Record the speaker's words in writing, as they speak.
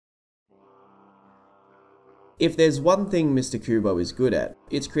If there's one thing Mr. Kubo is good at,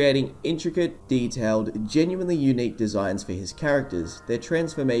 it's creating intricate, detailed, genuinely unique designs for his characters, their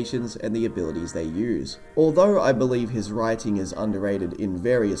transformations, and the abilities they use. Although I believe his writing is underrated in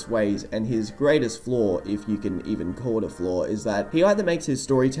various ways, and his greatest flaw, if you can even call it a flaw, is that he either makes his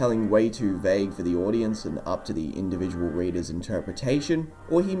storytelling way too vague for the audience and up to the individual reader's interpretation,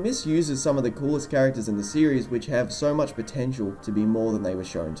 or he misuses some of the coolest characters in the series which have so much potential to be more than they were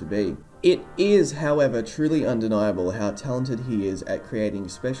shown to be. It is, however, truly undeniable how talented he is at creating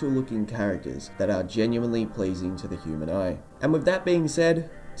special looking characters that are genuinely pleasing to the human eye. And with that being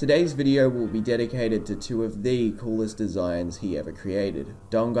said, today's video will be dedicated to two of the coolest designs he ever created,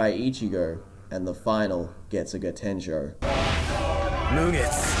 Dangai Ichigo and the Final Getsuga Tensho.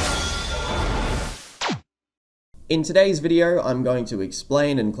 Mugetsu. In today's video, I'm going to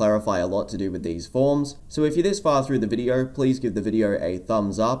explain and clarify a lot to do with these forms, so if you're this far through the video, please give the video a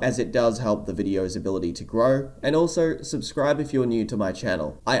thumbs up as it does help the video's ability to grow, and also subscribe if you're new to my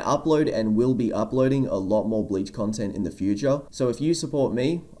channel. I upload and will be uploading a lot more Bleach content in the future, so if you support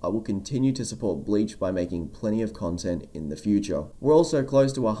me, I will continue to support Bleach by making plenty of content in the future. We're also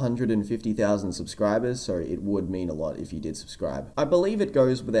close to 150,000 subscribers, so it would mean a lot if you did subscribe. I believe it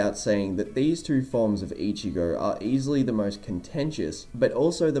goes without saying that these two forms of Ichigo are easily the most contentious, but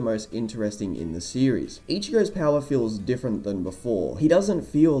also the most interesting in the series. Ichigo's power feels different than before. He doesn't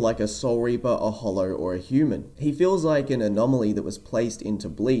feel like a Soul Reaper, a Hollow, or a human. He feels like an anomaly that was placed into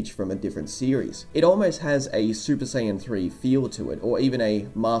Bleach from a different series. It almost has a Super Saiyan 3 feel to it, or even a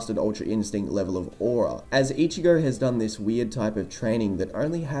Mastered Ultra Instinct level of aura, as Ichigo has done this weird type of training that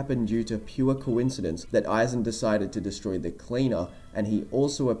only happened due to pure coincidence that Aizen decided to destroy the cleaner, and he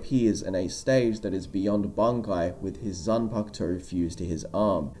also appears in a stage that is beyond Bankai with his Zanpakuto fused to his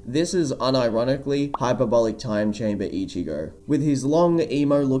arm. This is unironically hyperbolic time chamber Ichigo. With his long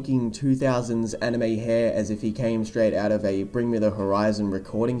emo looking 2000s anime hair as if he came straight out of a Bring Me the Horizon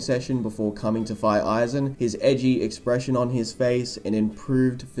recording session before coming to fight Aizen, his edgy expression on his face, an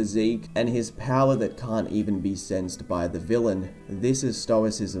improved physique, and his power that can't even be sensed by the villain, this is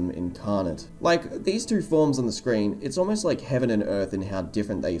stoicism incarnate. Like, these two forms on the screen, it's almost like heaven and earth in how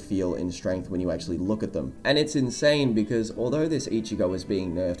different they feel in strength when you actually look at them. And it's insane because although this Ichigo is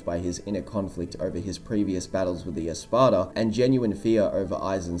being nerfed by his inner conflict over his previous battles with the Espada and genuine fear over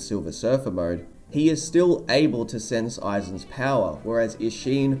Aizen's Silver Surfer mode, he is still able to sense Aizen's power, whereas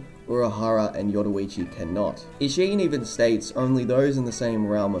Isshin, Urahara, and Yoruichi cannot. Isshin even states only those in the same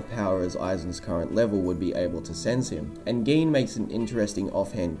realm of power as Aizen's current level would be able to sense him, and Gin makes an interesting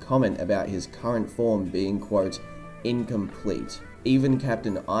offhand comment about his current form being, quote, incomplete. Even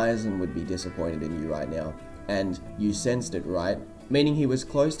Captain Aizen would be disappointed in you right now. And you sensed it, right? Meaning he was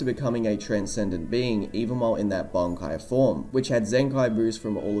close to becoming a transcendent being even while in that Bankai form, which had Zenkai boost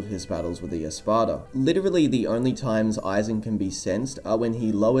from all of his battles with the Espada. Literally the only times Aizen can be sensed are when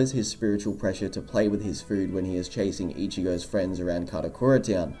he lowers his spiritual pressure to play with his food when he is chasing Ichigo's friends around Katakura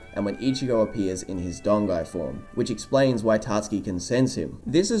Town, and when Ichigo appears in his Dangai form, which explains why Tatsuki can sense him.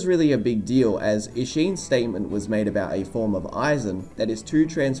 This is really a big deal as Isshin's statement was made about a form of Aizen that is 2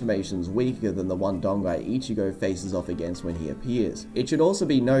 transformations weaker than the one Dangai Ichigo faces off against when he appears. It should also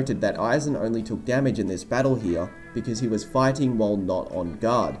be noted that Aizen only took damage in this battle here because he was fighting while not on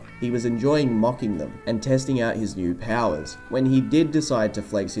guard. He was enjoying mocking them and testing out his new powers. When he did decide to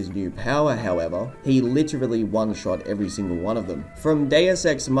flex his new power, however, he literally one-shot every single one of them. From Deus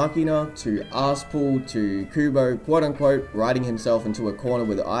Ex Machina to Arse Pull to Kubo quote-unquote writing himself into a corner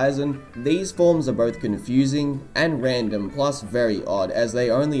with Aizen, these forms are both confusing and random plus very odd as they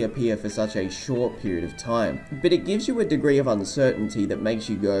only appear for such a short period of time. But it gives you a degree of uncertainty that makes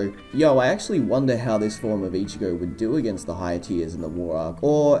you go, yo, I actually wonder how this form of Ichigo would do against the higher tiers in the war arc.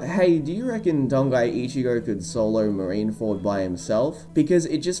 Or, hey, do you reckon Dangai Ichigo could solo Marineford by himself? Because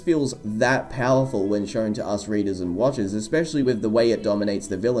it just feels that powerful when shown to us readers and watchers, especially with the way it dominates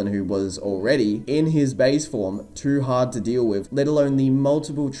the villain who was already, in his base form, too hard to deal with, let alone the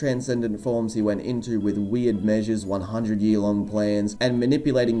multiple transcendent forms he went into with weird measures, 100-year-long plans, and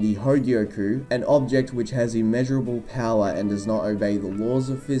manipulating the Hogyoku, an object which has immeasurable power and does not obey the laws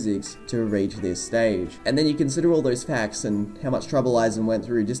of physics to reach this stage. And then you consider all those facts and how much trouble Aizen went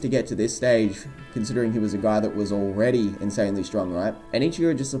through just to get to this stage, considering he was a guy that was already insanely strong, right? And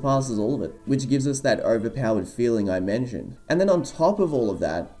Ichigo just surpasses all of it, which gives us that overpowered feeling I mentioned. And then on top of all of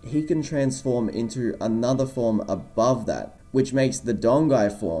that, he can transform into another form above that, which makes the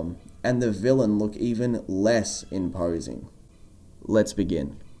Dangai form and the villain look even less imposing. Let's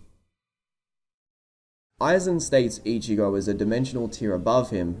begin. Aizen states Ichigo is a dimensional tier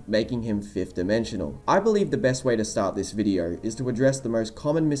above him, making him 5th dimensional. I believe the best way to start this video is to address the most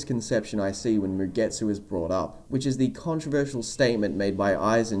common misconception I see when Mugetsu is brought up, which is the controversial statement made by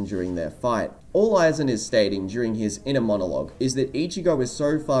Aizen during their fight. All Aizen is stating during his inner monologue is that Ichigo is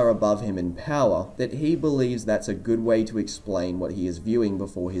so far above him in power that he believes that's a good way to explain what he is viewing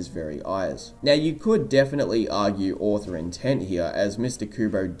before his very eyes. Now you could definitely argue author intent here, as Mr.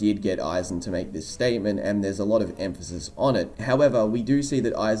 Kubo did get Aizen to make this statement and there's a lot of emphasis on it. However, we do see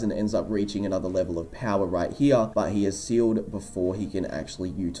that Aizen ends up reaching another level of power right here, but he is sealed before he can actually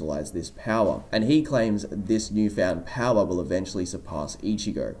utilize this power. And he claims this newfound power will eventually surpass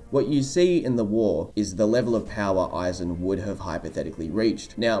Ichigo. What you see in the war is the level of power Aizen would have hypothetically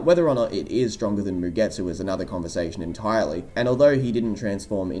reached. Now, whether or not it is stronger than Mugetsu is another conversation entirely, and although he didn't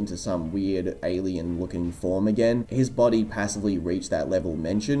transform into some weird alien looking form again, his body passively reached that level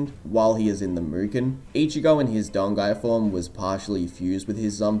mentioned while he is in the Muken. Ichigo in his Dangai form was partially fused with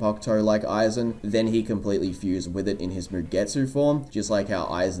his Zanpakuto like Aizen, then he completely fused with it in his Mugetsu form, just like how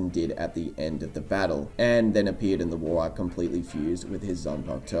Aizen did at the end of the battle, and then appeared in the war arc completely fused with his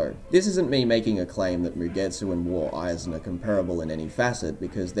Zanpakuto. This isn't me making a claim that Mugetsu and War Aizen are comparable in any facet,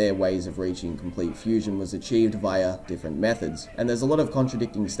 because their ways of reaching complete fusion was achieved via different methods, and there's a lot of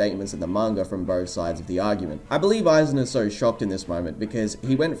contradicting statements in the manga from both sides of the argument. I believe Aizen is so shocked in this moment because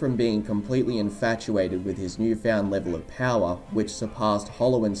he went from being completely infatuated with his newfound level of power, which surpassed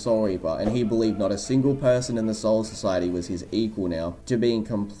Hollow and Soul Reaper, and he believed not a single person in the Soul Society was his equal now, to being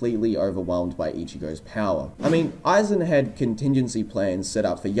completely overwhelmed by Ichigo's power. I mean, Aizen had contingency plans set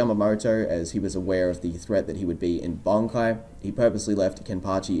up for Yamamoto, as he was aware of the threat that he would be in Bankai. He purposely left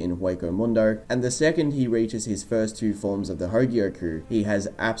Kenpachi in Hueco Mundo, and the second he reaches his first two forms of the Hogyoku, he has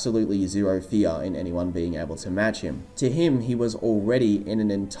absolutely zero fear in anyone being able to match him. To him, he was already in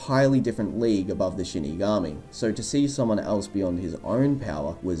an entirely different league above the Shinigami, so to see someone else beyond his own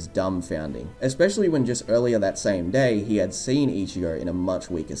power was dumbfounding, especially when just earlier that same day he had seen Ichigo in a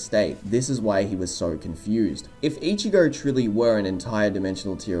much weaker state. This is why he was so confused. If Ichigo truly were an entire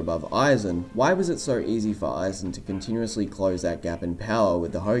dimensional tier above Aizen, why was it so easy for Aizen to continuously close that gap in power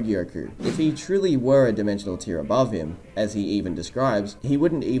with the Hogyoku? If he truly were a dimensional tier above him, as he even describes, he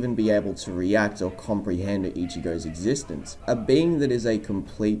wouldn't even be able to react or comprehend Ichigo's existence. A being that is a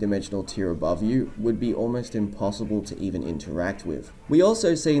complete dimensional tier above you would be almost impossible to even interact with. We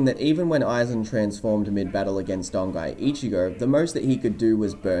also seen that even when Aizen transformed mid-battle against Dangai Ichigo, the most that he could do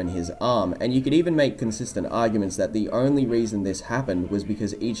was burn his arm, and you could even make consistent arguments that the only reason this happened was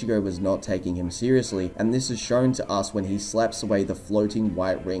because Ichigo was not taking him seriously, and this is shown to us when he slaps away the floating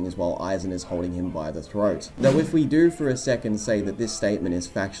white rings while Aizen is holding him by the throat. Though if we do for a second say that this statement is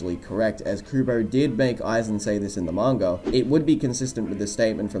factually correct, as Kubo did make Aizen say this in the manga, it would be consistent with the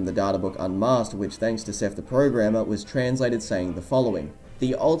statement from the data book Unmasked, which thanks to Seth the programmer was translated saying the following: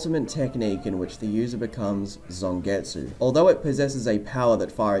 the ultimate technique in which the user becomes Zongetsu. Although it possesses a power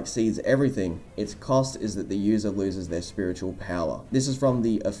that far exceeds everything, its cost is that the user loses their spiritual power. This is from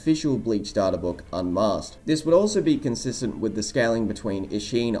the official Bleach data book Unmasked. This would also be consistent with the scaling between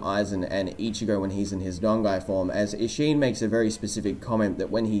Isshin, Aizen, and Ichigo when he's in his Dangai form, as Isshin makes a very specific comment that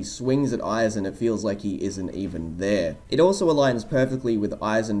when he swings at Aizen it feels like he isn't even there. It also aligns perfectly with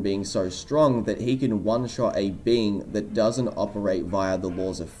Aizen being so strong that he can one-shot a being that doesn't operate via the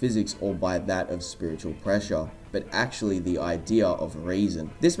laws of physics or by that of spiritual pressure, but actually the idea of reason.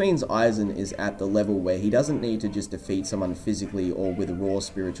 This means Aizen is at the level where he doesn't need to just defeat someone physically or with raw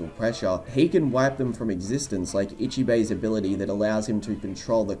spiritual pressure. He can wipe them from existence, like Ichibei's ability that allows him to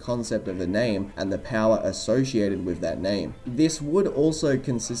control the concept of the name and the power associated with that name. This would also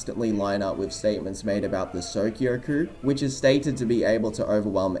consistently line up with statements made about the Sokyoku, which is stated to be able to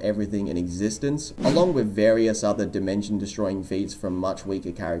overwhelm everything in existence, along with various other dimension-destroying feats from much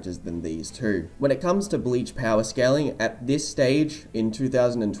weaker characters than these two. When it comes to Bleach power scaling, at this stage in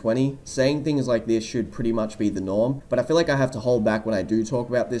 2020, saying things like this should pretty much be the norm, but I feel like I have to hold back when I do talk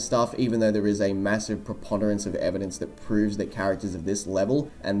about this stuff, even though there is a massive preponderance of evidence that proves that characters of this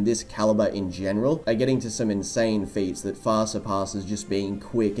level and this caliber in general are getting to some insane feats that far surpasses just being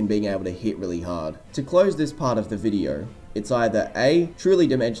quick and being able to hit really hard. To close this part of the video, it's either A, truly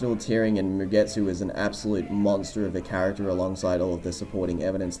dimensional tiering and Mugetsu is an absolute monster of a character alongside all of the supporting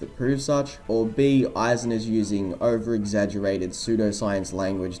evidence that proves such, or B, Aizen is using over-exaggerated pseudoscience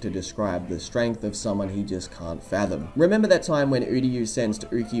language to describe the strength of someone he just can't fathom. Remember that time when Uryu sensed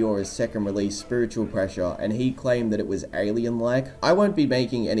Ukiyora's second release Spiritual Pressure and he claimed that it was alien-like? I won't be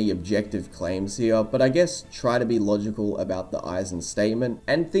making any objective claims here, but I guess try to be logical about the Aizen statement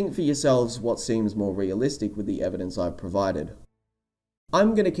and think for yourselves what seems more realistic with the evidence I've provided.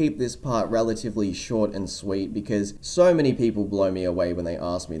 I'm gonna keep this part relatively short and sweet because so many people blow me away when they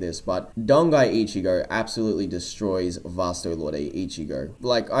ask me this, but Dangai Ichigo absolutely destroys Vasto Lord Ichigo.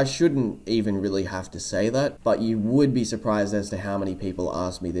 Like, I shouldn't even really have to say that, but you would be surprised as to how many people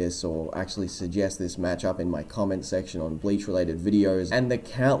ask me this or actually suggest this matchup in my comment section on Bleach related videos, and the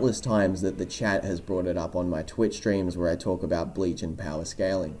countless times that the chat has brought it up on my Twitch streams where I talk about Bleach and power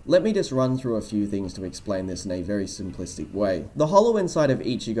scaling. Let me just run through a few things to explain this in a very simplistic way. The hollow inside of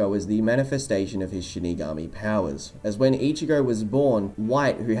Ichigo is the manifestation of his Shinigami powers, as when Ichigo was born,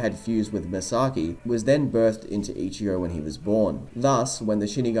 White, who had fused with Masaki, was then birthed into Ichigo when he was born. Thus, when the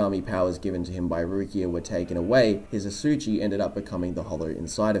Shinigami powers given to him by Rukia were taken away, his Asuchi ended up becoming the hollow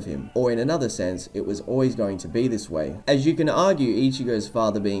inside of him. Or in another sense, it was always going to be this way. As you can argue, Ichigo's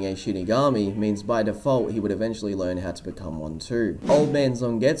father being a Shinigami means by default he would eventually learn how to become one too. Old man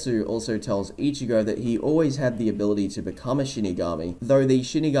Zangetsu also tells Ichigo that he always had the ability to become a Shinigami, though the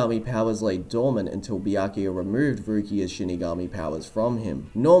Shinigami powers lay dormant until Byakuya removed Rukia's Shinigami powers from him.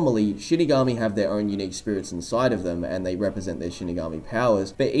 Normally, Shinigami have their own unique spirits inside of them and they represent their Shinigami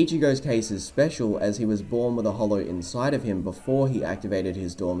powers, but Ichigo's case is special as he was born with a hollow inside of him before he activated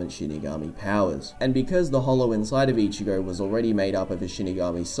his dormant Shinigami powers. And because the hollow inside of Ichigo was already made up of a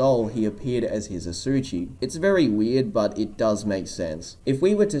Shinigami soul, he appeared as his Asuchi. It's very weird, but it does make sense. If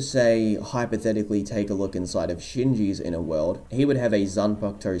we were to say, hypothetically take a look inside of Shinji's inner world, he would have a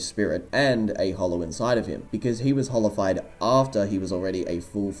Zanpakuto spirit and a hollow inside of him, because he was hollified after he was already a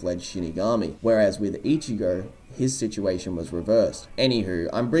full-fledged Shinigami, whereas with Ichigo, his situation was reversed. Anywho,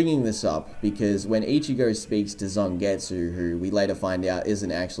 I'm bringing this up because when Ichigo speaks to Zangetsu, who we later find out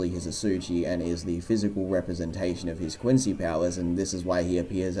isn't actually his Asuchi and is the physical representation of his Quincy powers, and this is why he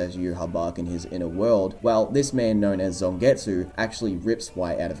appears as Yhwach in his inner world, well, this man known as Zangetsu actually rips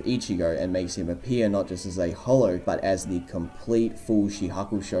White out of Ichigo and makes him appear not just as a hollow, but as the complete full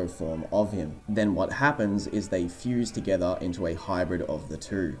Shihakusho form of him. Then what happens is they fuse together into a hybrid of the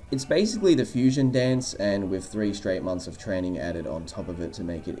two. It's basically the fusion dance, and with 3 straight months of training added on top of it to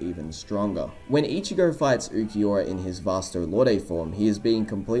make it even stronger. When Ichigo fights Ukiura in his Vasto Lorde form, he is being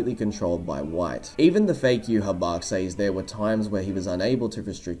completely controlled by White. Even the fake Yhwach says there were times where he was unable to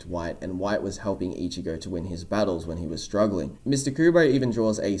restrict White, and White was helping Ichigo to win his battles when he was struggling. Mr. Kubo even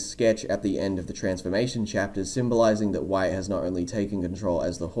draws a sketch at the end of the transformation chapters symbolizing that White has not only taken control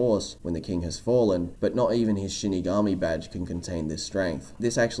as the horse when the king has fallen, but not even his Shinigami badge can contain this strength.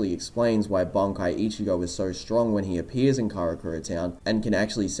 This actually explains why Bankai Ichigo is so strong when he appears in Karakura Town and can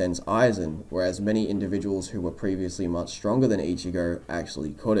actually sense Aizen, whereas many individuals who were previously much stronger than Ichigo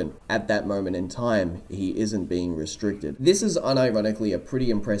actually couldn't. At that moment in time, he isn't being restricted. This is unironically a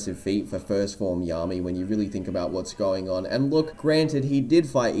pretty impressive feat for first form Yami when you really think about what's going on, and look, granted he did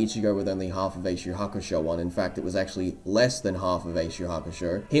fight Ichigo with only half of a Shuhakusho on, in fact it was actually less than half of a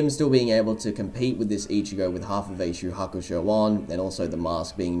Shuhakusho. Him still being able to compete with this Ichigo with half of a Shuhakusho on, and also the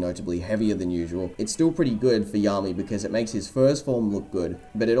mask being notably heavier than usual, it's still pretty good for Yami because it makes his first form look good,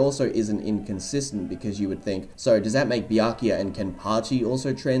 but it also isn't inconsistent because you would think, so does that make Byakuya and Kenpachi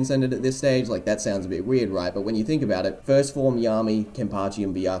also transcended at this stage? Like, that sounds a bit weird, right? But when you think about it, first form Yami, Kenpachi,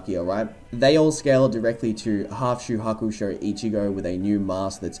 and Byakuya, right? They all scale directly to half Shuhakusho Ichigo with a new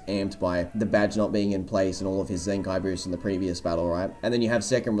mask that's amped by the badge not being in place and all of his Zenkai boosts in the previous battle, right? And then you have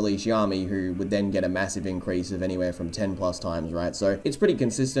second release Yami, who would then get a massive increase of anywhere from 10 plus times, right? So it's pretty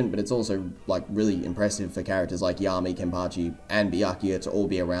consistent, but it's also like really impressive for characters like Yami, Kenpachi, and Byakuya to all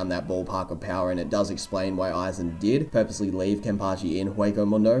be around that ballpark of power, and it does explain why Aizen did purposely leave Kenpachi in Hueco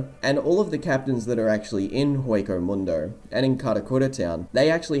Mundo. And all of the captains that are actually in Hueco Mundo and in Karakura Town, they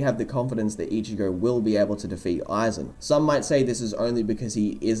actually have the confidence that Ichigo will be able to defeat Aizen. Some might say this is only because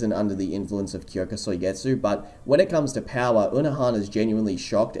he isn't under the influence of Kyoka Soigetsu, but when it comes to power, Unohana is genuinely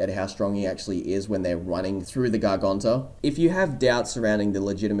shocked at how strong he actually is when they're running through the Garganta. If you have doubts surrounding the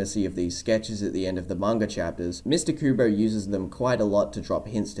legitimacy of these sketches at the end of the manga chapters, Mr. Kubo uses them quite a lot to drop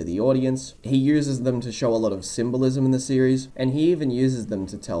hints to the audience. He uses them to show a lot of symbolism in the series, and he even uses them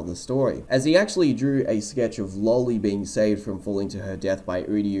to tell the story, as he actually drew a sketch of Loli being saved from falling to her death by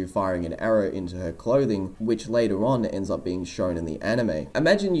Uryu firing an arrow into her clothing, which later on ends up being shown in the anime.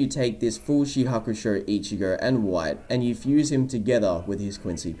 Imagine you take this full Shihakusho Ichigo and White, and you fuse him together with his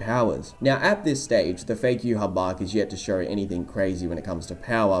Quincy powers. Now at this stage, the fake Yhwach is yet to show anything crazy when it comes to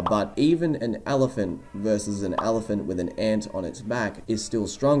power, but even an elephant versus an elephant with an ant on its back is still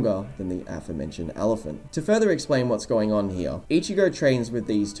stronger than the aforementioned elephant. To further explain what's going on here, Ichigo trains with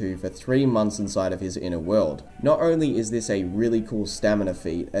these two for 3 months inside of his inner world. Not only is this a really cool stamina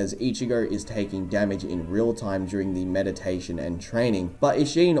feat, as Ichigo Ichigo is taking damage in real time during the meditation and training, but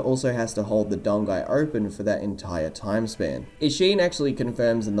Isshin also has to hold the Dangai open for that entire time span. Isshin actually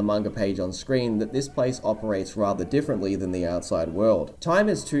confirms in the manga page on screen that this place operates rather differently than the outside world. Time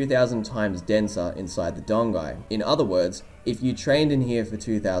is 2,000 times denser inside the Dangai. In other words, if you trained in here for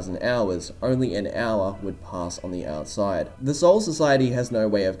 2,000 hours, only an hour would pass on the outside. The Soul Society has no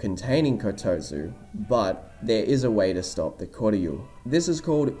way of containing Kototsu, but there is a way to stop the Koryu. This is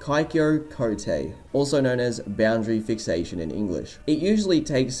called Kaikyo Kote, also known as boundary fixation in English. It usually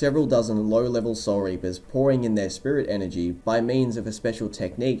takes several dozen low-level Soul Reapers pouring in their spirit energy by means of a special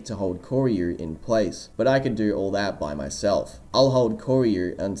technique to hold Koryu in place, but I could do all that by myself. I'll hold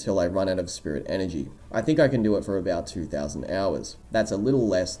Koryu until I run out of spirit energy. I think I can do it for about 2,000 hours. That's a little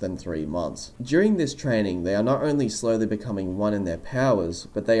less than 3 months. During this training, they are not only slowly becoming one in their powers,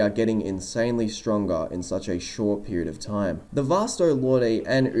 but they are getting insanely stronger in such a short period of time. The Vasto Lorde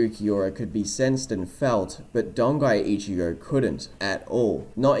and Ukiura could be sensed and felt, but Dangai Ichigo couldn't at all,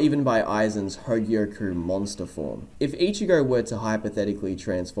 not even by Aizen's Hogyoku monster form. If Ichigo were to hypothetically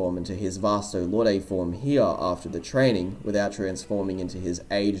transform into his Vasto Lorde form here after the training, without transforming into his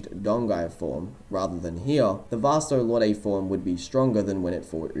aged Dangai form, rather than here, the Vasto Lorde form would be stronger than when it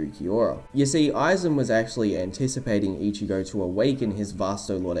fought Ukiura. You see, Aizen was actually anticipating Ichigo to awaken his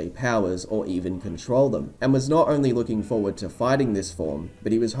Vasto Lorde powers or even control them, and was not only looking forward to fighting this form,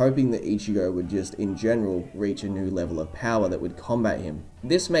 but he was hoping that Ichigo would just in general reach a new level of power that would combat him.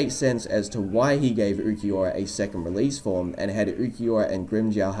 This makes sense as to why he gave Ukiura a second release form and had Ukiura and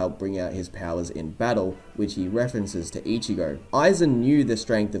Grimmjow help bring out his powers in battle, which he references to Ichigo. Aizen knew the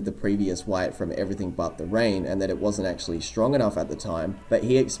strength of the previous White from Everything But the Rain and that it wasn't actually strong enough at the time, but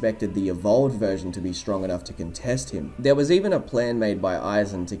he expected the evolved version to be strong enough to contest him. There was even a plan made by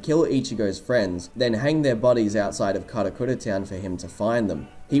Aizen to kill Ichigo's friends, then hang their bodies outside of Karakura Town for him to find them.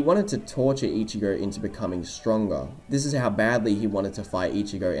 He wanted to torture Ichigo into becoming stronger. This is how badly he wanted to fight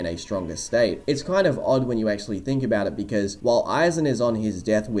Ichigo in a stronger state. It's kind of odd when you actually think about it, because while Aizen is on his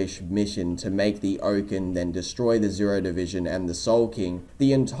Death Wish mission to make the Oaken, then destroy the Zero Division and the Soul King,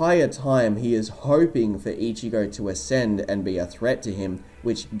 the entire time he is hoping for Ichigo to ascend and be a threat to him,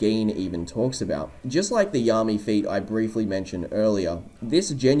 which Gin even talks about. Just like the Yami feat I briefly mentioned earlier,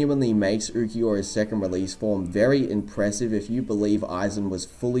 this genuinely makes Ukiura's second release form very impressive if you believe Aizen was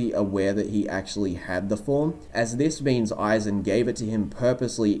fully aware that he actually had the form, as this means Aizen gave it to him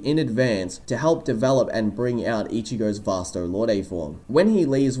purposely in advance to help develop and bring out Ichigo's Vasto Lorde form. When he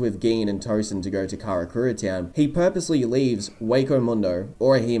leaves with Gin and Tosen to go to Karakura Town, he purposely leaves Wako Mundo,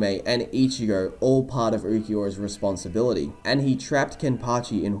 Orihime, and Ichigo all part of Ukiura's responsibility, and he trapped Kenpachi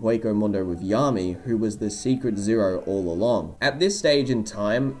in Wako Mundo with Yami, who was the secret Zero all along. At this stage in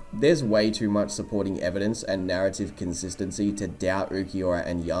time, there's way too much supporting evidence and narrative consistency to doubt Ukiura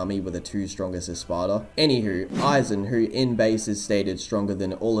and Yami were the two strongest Espada. Anywho, Aizen, who in base is stated stronger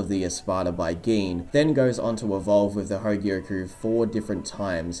than all of the Espada by Gin, then goes on to evolve with the Hogyoku 4 different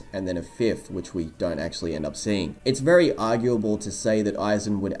times, and then a 5th, which we don't actually end up seeing. It's very arguable to say that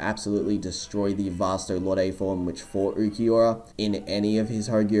Aizen would absolutely destroy the Vasto Lorde form which fought Ukiura in any of his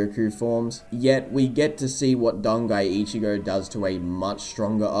Hogyoku forms, yet we get to see what Dangai Ichigo does to a much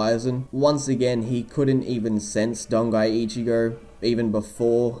stronger Aizen. Once again, he couldn't even sense Dangai Ichigo even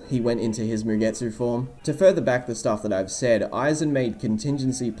before he went into his Mugetsu form. To further back the stuff that I've said, Aizen made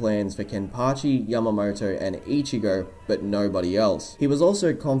contingency plans for Kenpachi, Yamamoto, and Ichigo, but nobody else. He was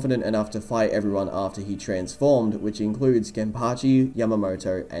also confident enough to fight everyone after he transformed, which includes Kenpachi,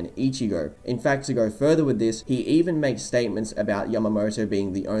 Yamamoto, and Ichigo. In fact, to go further with this, he even makes statements about Yamamoto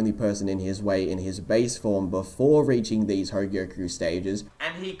being the only person in his way in his base form before reaching these Hogyoku stages,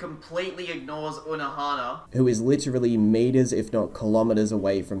 and he completely ignores Unohana, who is literally meters if not kilometers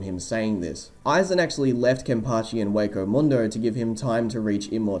away from him saying this. Aizen actually left Kenpachi and Wako Mundo to give him time to reach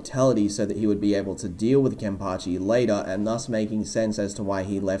immortality so that he would be able to deal with Kenpachi later, and thus making sense as to why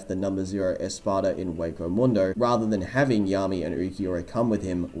he left the number 0 Espada in Wako Mundo rather than having Yami and Ukiura come with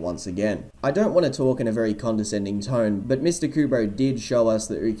him once again. I don't want to talk in a very condescending tone, but Mr. Kubo did show us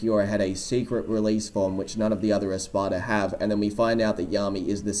that Ukiura had a secret release form which none of the other Espada have, and then we find out that Yami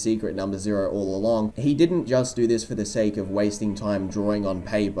is the secret number 0 all along. He didn't just do this for the sake of wasting time drawing on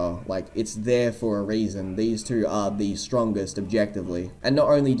paper, like, it's there for a reason. These two are the strongest objectively. And not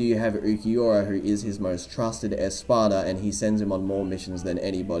only do you have Ukiura, who is his most trusted Espada, and he sends him on more missions than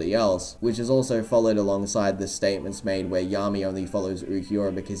anybody else, which is also followed alongside the statements made where Yami only follows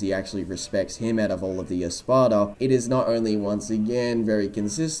Ukiura because he actually respects him out of all of the Espada. It is not only once again very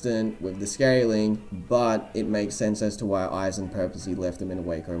consistent with the scaling, but it makes sense as to why Aizen purposely left them in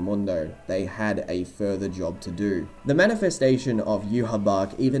Wako Mundo. They had a further job to do. The manifestation mention of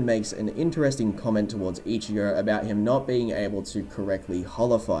Yhwach even makes an interesting comment towards Ichigo about him not being able to correctly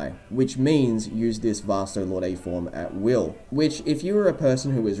holify, which means use this Vasto Lorde form at will. Which, if you were a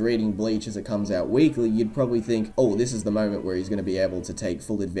person who was reading Bleach as it comes out weekly, you'd probably think, oh, this is the moment where he's going to be able to take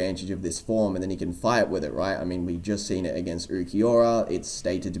full advantage of this form and then he can fight with it, right? I mean, we've just seen it against Ukiura, it's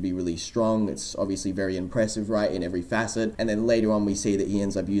stated to be really strong, it's obviously very impressive, right, in every facet, and then later on we see that he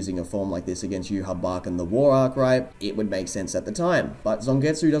ends up using a form like this against Yhwach and the War Arc, right? It would make sense at the time. But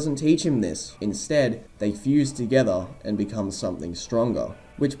Zangetsu doesn't teach him this. Instead, they fuse together and become something stronger.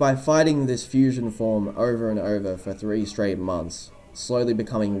 Which, by fighting this fusion form over and over for 3 straight months, slowly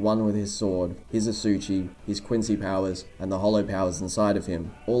becoming one with his sword, his Asuchi, his Quincy powers, and the hollow powers inside of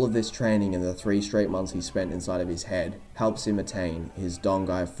him, all of this training in the 3 straight months he spent inside of his head helps him attain his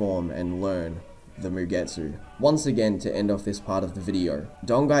Dangai form and learn the Mugetsu. Once again, to end off this part of the video,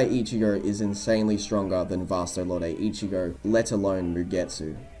 Dangai Ichigo is insanely stronger than Vasto Lorde Ichigo, let alone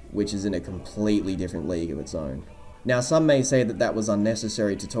Mugetsu, which is in a completely different league of its own. Now, some may say that that was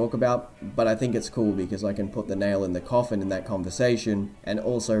unnecessary to talk about, but I think it's cool because I can put the nail in the coffin in that conversation and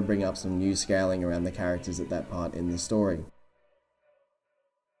also bring up some new scaling around the characters at that part in the story.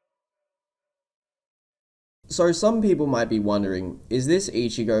 So some people might be wondering, is this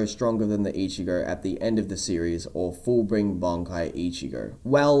Ichigo stronger than the Ichigo at the end of the series, or full-bring Bankai Ichigo?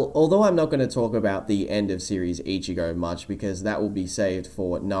 Well, although I'm not going to talk about the end of series Ichigo much, because that will be saved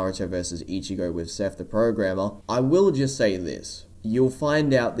for Naruto vs Ichigo with Seth the Programmer, I will just say this. You'll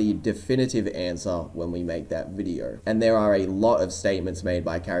find out the definitive answer when we make that video. And there are a lot of statements made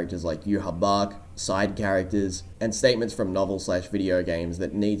by characters like Yhwach, side characters, and statements from novel/video games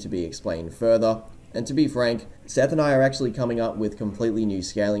that need to be explained further. And to be frank, Seth and I are actually coming up with completely new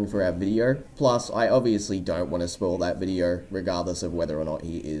scaling for our video, plus I obviously don't want to spoil that video regardless of whether or not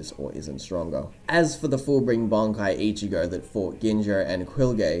he is or isn't stronger. As for the full-bring Bankai Ichigo that fought Ginjo and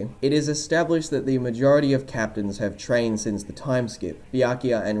Quilge, it is established that the majority of captains have trained since the time skip.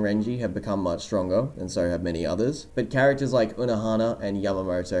 Byakuya and Renji have become much stronger, and so have many others, but characters like Unohana and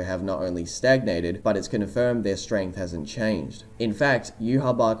Yamamoto have not only stagnated, but it's confirmed their strength hasn't changed. In fact,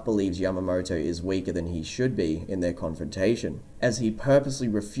 Yhwach believes Yamamoto is weaker than he should be in their confrontation, as he purposely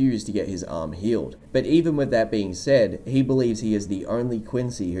refused to get his arm healed. But even with that being said, he believes he is the only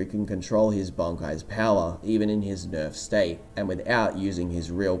Quincy who can control his Bankai's power, even in his nerf state, and without using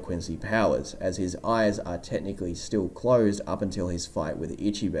his real Quincy powers, as his eyes are technically still closed up until his fight with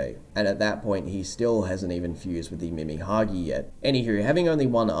Ichibei, and at that point he still hasn't even fused with the Mimihagi yet. Anywho, having only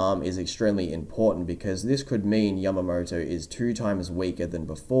one arm is extremely important because this could mean Yamamoto is 2 times weaker than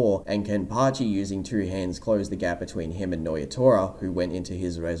before, and Kenpachi using 2 hands close the gap between him and Noyatora, who went into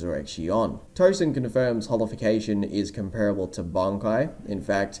his resurrection. Tosin confirms holification is comparable to Bankai. In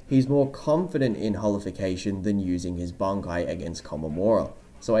fact, he's more confident in holification than using his Bankai against Komamura.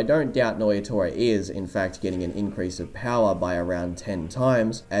 So I don't doubt Noyatora is, in fact, getting an increase of power by around 10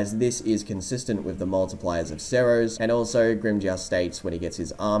 times, as this is consistent with the multipliers of Seros, and also Grimmjow states when he gets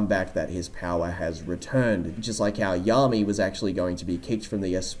his arm back that his power has returned, just like how Yami was actually going to be kicked from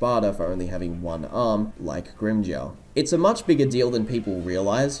the Espada for only having 1 arm, like Grimmjow. It's a much bigger deal than people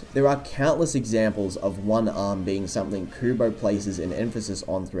realize. There are countless examples of 1 arm being something Kubo places an emphasis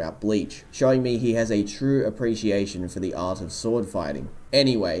on throughout Bleach, showing me he has a true appreciation for the art of sword fighting.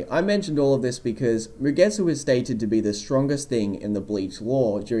 Anyway, I mentioned all of this because Mugetsu is stated to be the strongest thing in the Bleach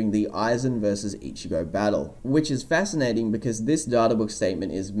lore during the Aizen vs Ichigo battle, which is fascinating because this databook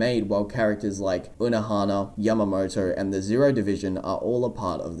statement is made while characters like Unohana, Yamamoto, and the Zero Division are all a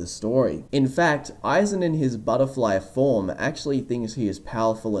part of the story. In fact, Aizen in his butterfly form actually thinks he is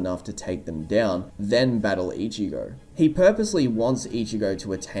powerful enough to take them down, then battle Ichigo. He purposely wants Ichigo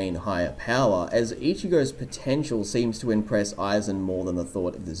to attain higher power, as Ichigo's potential seems to impress Aizen more than the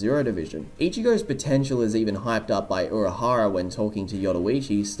thought of the Zero Division. Ichigo's potential is even hyped up by Urahara when talking to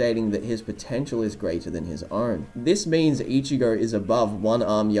Yoruichi, stating that his potential is greater than his own. This means Ichigo is above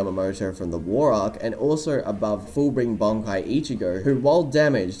 1-arm Yamamoto from the War Arc, and also above full-bring Bankai Ichigo, who while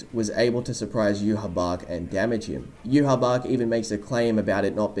damaged, was able to surprise Yhwach and damage him. Yhwach even makes a claim about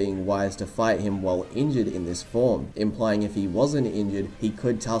it not being wise to fight him while injured in this form, implying if he wasn't injured, he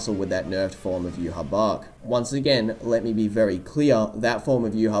could tussle with that nerfed form of Yhwach. Once again, let me be very clear, that form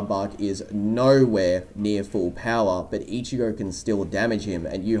of Yhwach is nowhere near full power, but Ichigo can still damage him,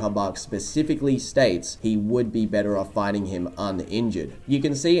 and Yhwach specifically states he would be better off fighting him uninjured. You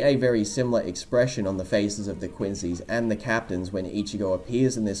can see a very similar expression on the faces of the Quincy's and the captains when Ichigo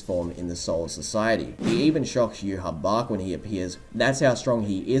appears in this form in the Soul Society. He even shocks Yhwach when he appears. That's how strong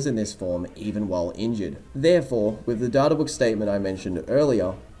he is in this form, even while injured. Therefore, with the databook statement I mentioned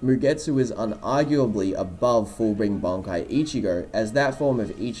earlier, Mugetsu is unarguably above full-bring Dangai Ichigo, as that form of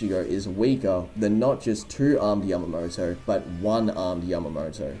Ichigo is weaker than not just two-armed Yamamoto, but one-armed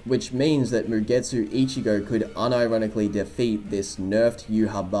Yamamoto, which means that Mugetsu Ichigo could unironically defeat this nerfed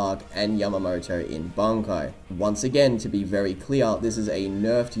Yhwach and Yamamoto in Bankai. Once again, to be very clear, this is a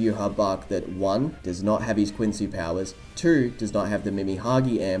nerfed Yhwach that 1. does not have his Quincy powers, 2. does not have the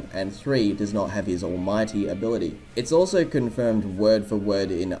Mimihagi amp, and 3. does not have his almighty ability. It's also confirmed word for word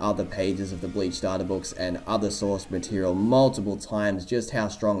in other pages of the Bleach data books and other source material multiple times just how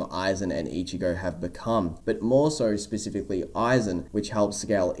strong Aizen and Ichigo have become, but more so specifically Aizen, which helps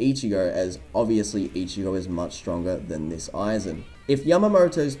scale Ichigo, as obviously Ichigo is much stronger than this Aizen. If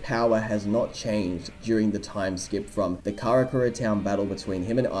Yamamoto's power has not changed during the time skip from the Karakura Town battle between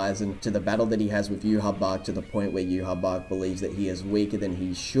him and Aizen to the battle that he has with Yhwach, to the point where Yhwach believes that he is weaker than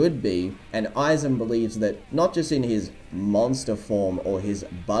he should be, and Aizen believes that not just in his monster form or his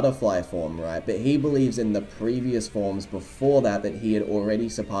butterfly form, right, but he believes in the previous forms before that he had already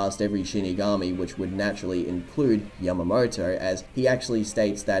surpassed every Shinigami, which would naturally include Yamamoto, as he actually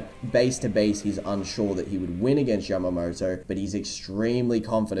states that base to base he's unsure that he would win against Yamamoto, but he's extremely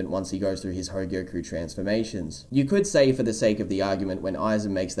confident once he goes through his Hogyoku transformations. You could say, for the sake of the argument, when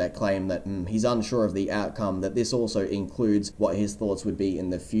Aizen makes that claim that he's unsure of the outcome, that this also includes what his thoughts would be in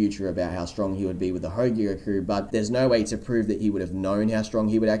the future about how strong he would be with the Hogyoku, but there's no way to prove that he would have known how strong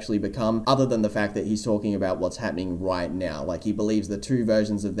he would actually become, other than the fact that he's talking about what's happening right now. Like, he believes the two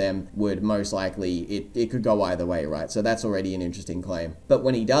versions of them would most likely, it could go either way, right? So that's already an interesting claim. But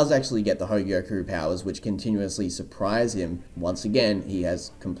when he does actually get the Hogyoku powers, which continuously surprise him, once again, he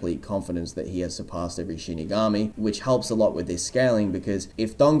has complete confidence that he has surpassed every Shinigami, which helps a lot with this scaling, because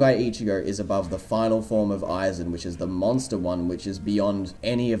if Dangai Ichigo is above the final form of Aizen, which is the monster one, which is beyond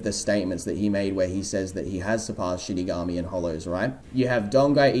any of the statements that he made where he says that he has surpassed Shinigami and Hollows, right? You have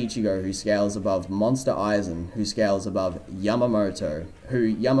Dangai Ichigo, who scales above Monster Aizen, who scales above Yamamoto,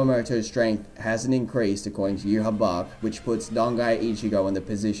 who Yamamoto's strength hasn't increased according to Yhwach, which puts Dangai Ichigo in the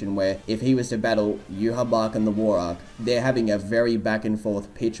position where if he was to battle Yhwach and the War Arc, they're having a very back and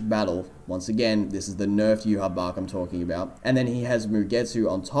forth pitched battle. Once again, this is the nerfed Yhwach I'm talking about. And then he has Mugetsu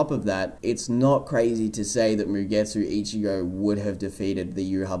on top of that. It's not crazy to say that Mugetsu Ichigo would have defeated the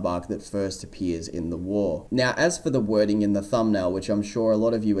Yhwach that first appears in the war. Now, as for the wording in the thumbnail, which I'm sure a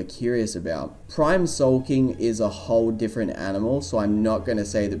lot of you are curious about, Prime Soul King is a whole different animal, so I'm not going to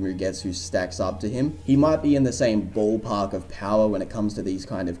say that Mugetsu stacks up to him. He might be in the same ballpark of power when it comes to these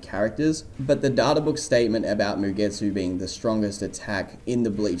kind of characters, but the databook statement about Mugetsu being the strongest attack in the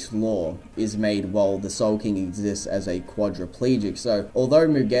Bleach lore is made while the Soul King exists as a quadriplegic. So although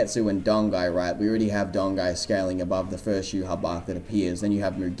Mugetsu and Dangai, right, we already have Dangai scaling above the first Yhwach that appears, then you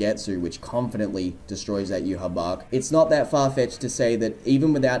have Mugetsu, which confidently destroys that Yhwach. It's not that far-fetched to say that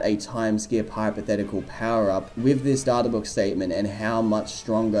even without a time skip hypothetical power-up, with this databook statement and how much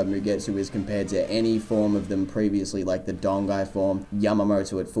stronger Mugetsu is compared to any form of them previously, like the Dangai form,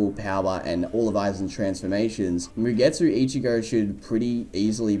 Yamamoto at full power, and all of Aizen's transformations, Mugetsu Ichigo should pretty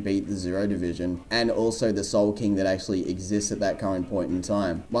easily beat the Zero Division, and also the Soul King that actually exists at that current point in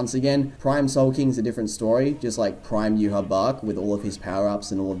time. Once again, Prime Soul King's a different story, just like Prime Yhwach with all of his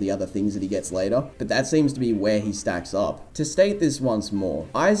power-ups and all of the other things that he gets later, but that seems to be where he stacks up. To state this once more,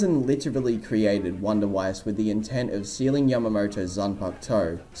 Aizen literally created Wonder Weiss with the intent of sealing Yamamoto's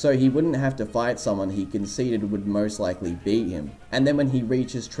Zanpakuto, so he wouldn't have to fight someone he conceded would most likely beat him. And then when he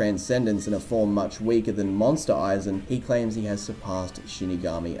reaches Transcendence in a form much weaker than Monster Aizen, he claims he has surpassed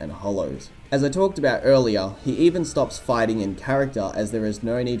Shinigami and Hollows. As I talked about earlier, he even stops fighting in character, as there is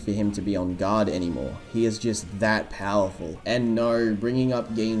no need for him to be on guard anymore. He is just that powerful. And no, bringing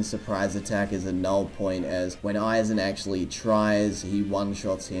up Gin's surprise attack is a null point, as when Aizen actually tries, he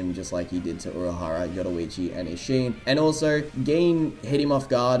one-shots him just like he did to Urahara, Yoruichi, and Ishin. And also, Gin hit him off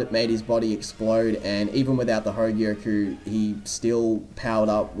guard, made his body explode, and even without the Hogyoku, he still powered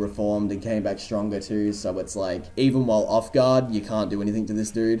up, reformed, and came back stronger too, so it's like, even while off guard, you can't do anything to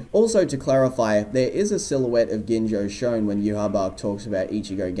this dude. Also, to clarify, there is a silhouette of Ginjo shown when Yhwach talks about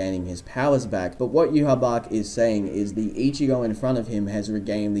Ichigo gaining his powers back, but what Yhwach is saying is the Ichigo in front of him has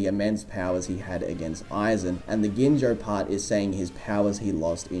regained the immense powers he had against Aizen, and the Ginjo part is saying his powers he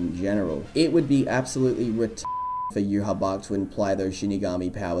lost in general. It would be absolutely for Yhwach to imply those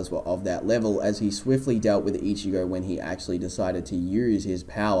Shinigami powers were of that level, as he swiftly dealt with Ichigo when he actually decided to use his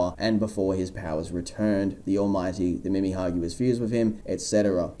power, and before his powers returned, the Almighty, the Mimihagi was fused with him,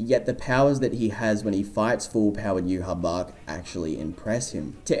 etc. Yet the powers that he has when he fights full-powered Yhwach actually impress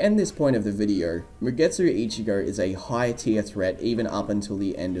him. To end this point of the video, Mugetsu Ichigo is a high-tier threat even up until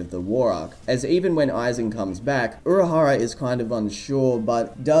the end of the war arc, as even when Aizen comes back, Urahara is kind of unsure,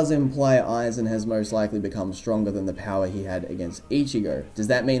 but does imply Aizen has most likely become stronger than the power he had against Ichigo. Does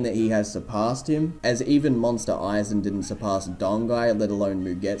that mean that he has surpassed him? As even Monster Aizen didn't surpass Dangai, let alone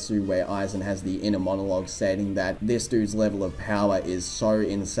Mugetsu, where Aizen has the inner monologue stating that this dude's level of power is so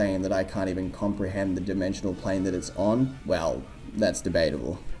insane that I can't even comprehend the dimensional plane that it's on. Well, that's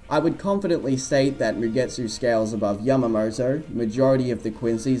debatable. I would confidently state that Mugetsu scales above Yamamoto, majority of the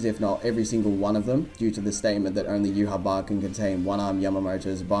Quincy's, if not every single one of them, due to the statement that only Yhwach can contain one-arm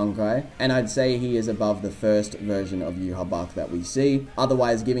Yamamoto's Bankai, and I'd say he is above the first version of Yhwach that we see.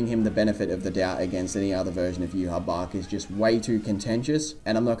 Otherwise, giving him the benefit of the doubt against any other version of Yhwach is just way too contentious,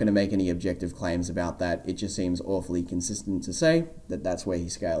 and I'm not going to make any objective claims about that. It just seems awfully consistent to say that that's where he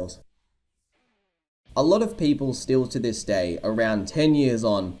scales. A lot of people still to this day, around 10 years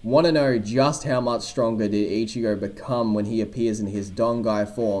on, want to know just how much stronger did Ichigo become when he appears in his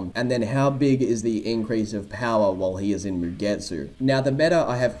Dangai form, and then how big is the increase of power while he is in Mugetsu. Now the meta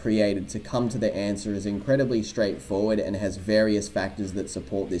I have created to come to the answer is incredibly straightforward and has various factors that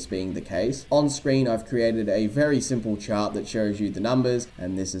support this being the case. On screen I've created a very simple chart that shows you the numbers,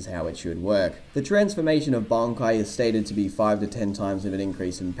 and this is how it should work. The transformation of Bankai is stated to be 5 to 10 times of an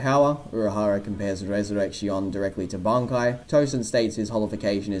increase in power. Urahara compares Resurrection directly to Bankai. Tosen states his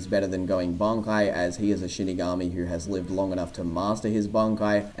holification is better than going Bankai, as he is a Shinigami who has lived long enough to master his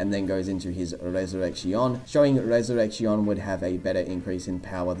Bankai, and then goes into his Resurrection, showing Resurrection would have a better increase in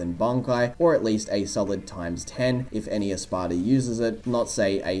power than Bankai, or at least a solid times 10 if any Espada uses it, not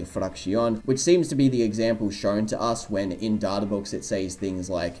say a Fraction, which seems to be the example shown to us when in databooks it says things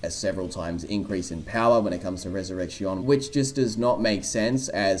like a several times increase in power when it comes to Resurrection, which just does not make sense,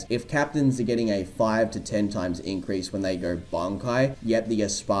 as if captains are getting a 5 to 10 times increase when they go Bankai, yet the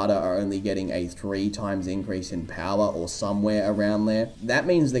Espada are only getting a 3 times increase in power or somewhere around there, that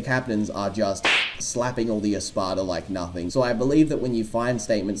means the captains are just slapping all the Espada like nothing. So I believe that when you find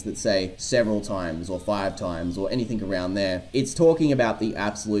statements that say several times or 5 times or anything around there, it's talking about the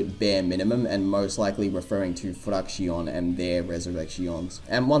absolute bare minimum and most likely referring to Fraction and their Resurrections.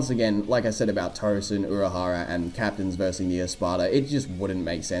 And once again, like I said about Tosen, Urahara, and captains versing the Espada, it just wouldn't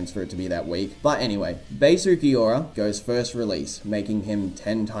make sense for it to be that weak. But anyway, Base Ukiura goes first release, making him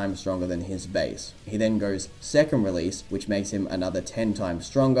 10 times stronger than his base. He then goes second release, which makes him another 10 times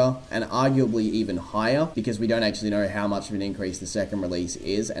stronger, and arguably even higher, because we don't actually know how much of an increase the second release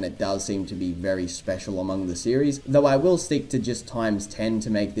is, and it does seem to be very special among the series, though I will stick to just times 10 to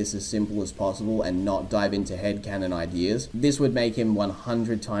make this as simple as possible and not dive into headcanon ideas. This would make him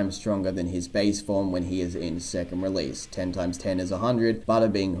 100 times stronger than his base form when he is in second release. 10 times 10 is 100,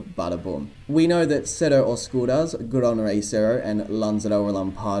 bada bing, bada boom. We know that Seto Oscuras, Guronrei Sero, and Lanzaro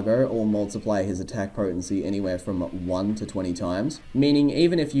Lampago all multiply his attack potency anywhere from 1 to 20 times, meaning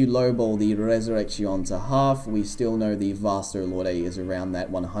even if you lowball the Resurrection to half, we still know the Vasto Lorde is around that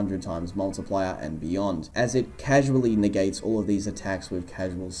 100 times multiplier and beyond, as it casually negates all of these attacks with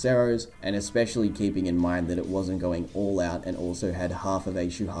casual Seros, and especially keeping in mind that it wasn't going all out and also had half of a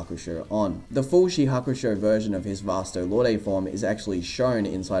Shuhakusho on. The full Shihakusho version of his Vasto Lorde form is actually shown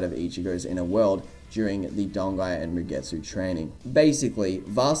inside of Ichigo's inner world during the Dangai and Mugetsu training. Basically,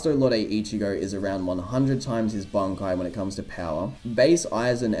 Vasto Lorde Ichigo is around 100 times his Bankai when it comes to power. Base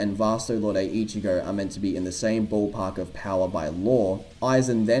Aizen and Vasto Lorde Ichigo are meant to be in the same ballpark of power by law.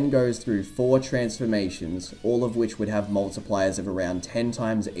 Aizen then goes through 4 transformations, all of which would have multipliers of around 10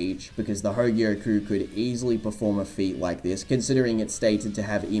 times each, because the Hogyoku could easily perform a feat like this, considering it's stated to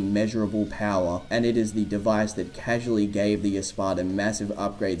have immeasurable power, and it is the device that casually gave the Espada massive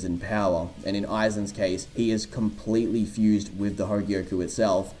upgrades in power, and in Aizen's case, he is completely fused with the Hogyoku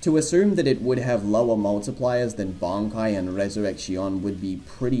itself. To assume that it would have lower multipliers than Bankai and Resurrection would be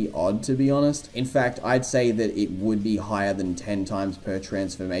pretty odd, to be honest. In fact, I'd say that it would be higher than 10 times per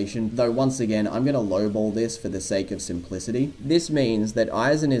transformation, though once again, I'm going to lowball this for the sake of simplicity. This means that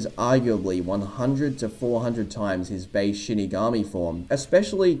Aizen is arguably 100 to 400 times his base Shinigami form,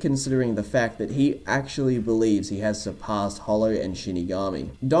 especially considering the fact that he actually believes he has surpassed Hollow and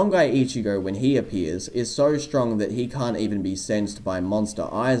Shinigami. Dangai Ichigo, when he appears appears is so strong that he can't even be sensed by Monster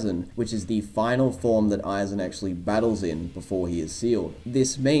Aizen, which is the final form that Aizen actually battles in before he is sealed.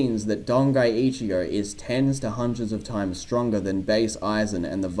 This means that Dangai Ichigo is tens to hundreds of times stronger than base Aizen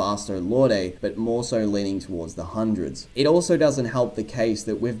and the Vasto Lorde, but more so leaning towards the hundreds. It also doesn't help the case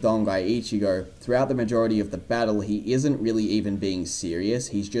that with Dangai Ichigo, throughout the majority of the battle, he isn't really even being serious,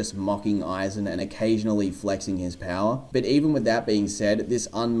 he's just mocking Aizen and occasionally flexing his power. But even with that being said, this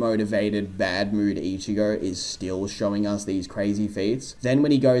unmotivated, bad mood Ichigo is still showing us these crazy feats. Then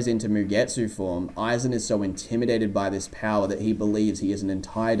when he goes into Mugetsu form, Aizen is so intimidated by this power that he believes he is an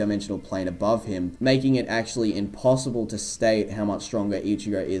entire dimensional plane above him, making it actually impossible to state how much stronger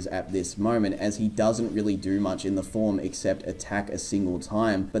Ichigo is at this moment, as he doesn't really do much in the form except attack a single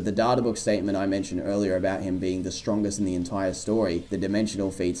time. But the databook statement I mentioned earlier about him being the strongest in the entire story, the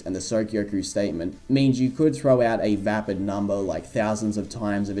dimensional feats, and the Sokyoku statement means you could throw out a vapid number like thousands of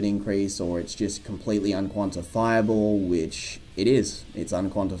times of an increase, or it's just completely unquantifiable, which it is. It's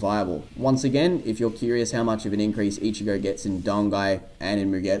unquantifiable. Once again, if you're curious how much of an increase Ichigo gets in Dangai and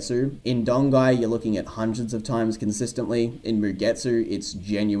in Mugetsu, in Dangai you're looking at hundreds of times consistently. In Mugetsu, it's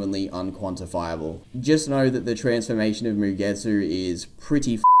genuinely unquantifiable. Just know that the transformation of Mugetsu is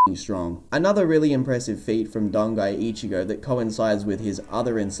pretty strong. Another really impressive feat from Dangai Ichigo that coincides with his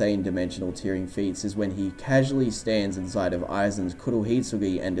other insane dimensional tearing feats is when he casually stands inside of Aizen's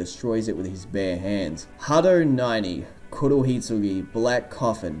Kurohitsugi and destroys it with his bare hands. Hado 90. Kurohitsugi, Black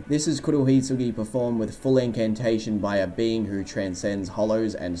Coffin. This is Kurohitsugi performed with full incantation by a being who transcends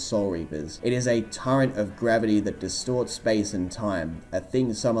hollows and soul reapers. It is a torrent of gravity that distorts space and time, a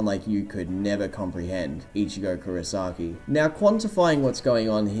thing someone like you could never comprehend. Ichigo Kurosaki. Now, quantifying what's going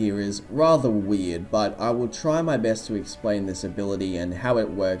on here is rather weird, but I will try my best to explain this ability and how it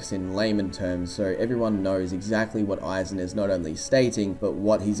works in layman terms so everyone knows exactly what Aizen is not only stating, but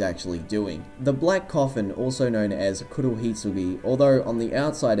what he's actually doing. The Black Coffin, also known as Kurohitsugi, although on the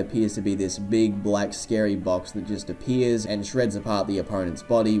outside appears to be this big black scary box that just appears and shreds apart the opponent's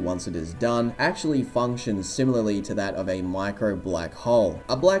body once it is done, actually functions similarly to that of a micro black hole.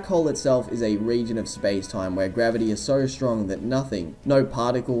 A black hole itself is a region of space-time where gravity is so strong that nothing, no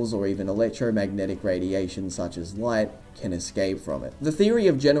particles or even electromagnetic radiation such as light, can escape from it. The theory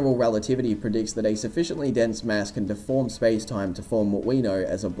of general relativity predicts that a sufficiently dense mass can deform space-time to form what we know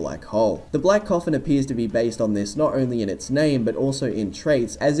as a black hole. The Black Coffin appears to be based on this not only in its name but also in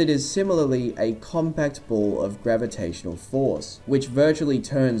traits, as it is similarly a compact ball of gravitational force, which virtually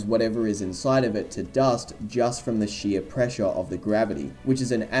turns whatever is inside of it to dust just from the sheer pressure of the gravity, which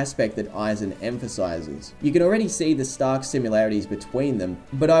is an aspect that Aizen emphasizes. You can already see the stark similarities between them,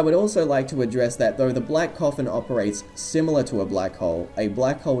 but I would also like to address that though the Black Coffin operates similar to a black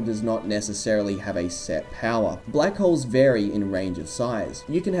hole does not necessarily have a set power. Black holes vary in range of size.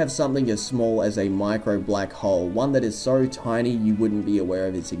 You can have something as small as a micro black hole, one that is so tiny you wouldn't be aware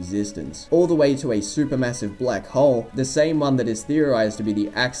of its existence, all the way to a supermassive black hole, the same one that is theorized to be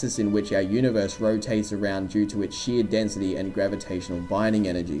the axis in which our universe rotates around due to its sheer density and gravitational binding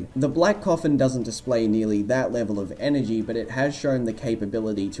energy. The Black Coffin doesn't display nearly that level of energy, but it has shown the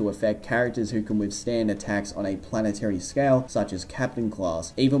capability to affect characters who can withstand attacks on a planetary scale, such as Captain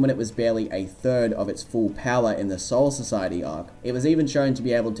Class, even when it was barely a third of its full power in the Soul Society arc. It was even shown to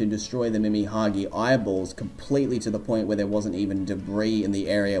be able to destroy the Mimihagi eyeballs completely to the point where there wasn't even debris in the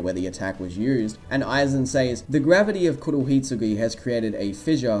area where the attack was used. And Aizen says, the gravity of Kurohitsugi has created a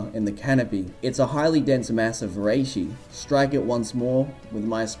fissure in the canopy. It's a highly dense mass of reishi. Strike it once more with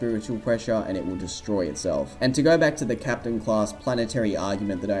my spiritual pressure and it will destroy itself. And to go back to the Captain Class planetary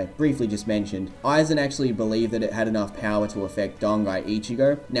argument that I briefly just mentioned, Aizen actually believed that it had enough power to affect Dangai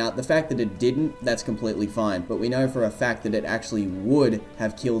Ichigo. Now, the fact that it didn't, that's completely fine, but we know for a fact that it actually would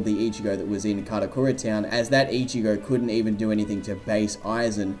have killed the Ichigo that was in Karakura Town, as that Ichigo couldn't even do anything to base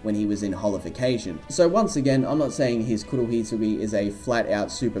Aizen when he was in holification. So once again, I'm not saying his Kurohitsugi is a flat-out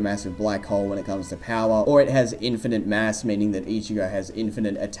supermassive black hole when it comes to power, or it has infinite mass, meaning that Ichigo has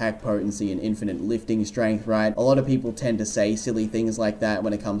infinite attack potency and infinite lifting strength, right? A lot of people tend to say silly things like that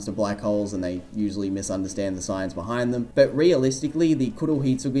when it comes to black holes, and they usually misunderstand the science behind them. But realistically, the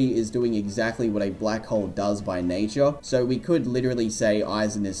Kurohitsugi is doing exactly what a black hole does by nature, so we could literally say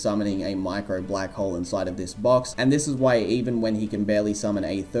Aizen is summoning a micro black hole inside of this box, and this is why even when he can barely summon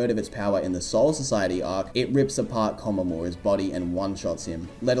a third of its power in the Soul Society arc, it rips apart Komamura's body and one-shots him,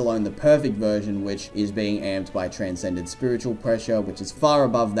 let alone the perfect version, which is being amped by transcended spiritual pressure, which is far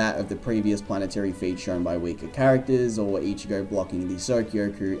above that of the previous planetary feats shown by weaker characters, or Ichigo blocking the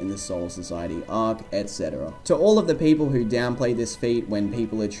Sokyoku in the Soul Society arc, etc. To all of the people who downplay this feat when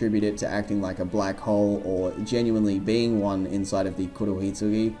people attribute it to acting like a black hole or genuinely being one inside of the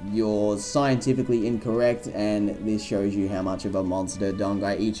Kurohitsugi, you're scientifically incorrect, and this shows you how much of a monster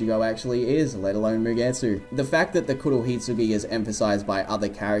Dangai Ichigo actually is, let alone Mugetsu. The fact that the Kurohitsugi is emphasized by other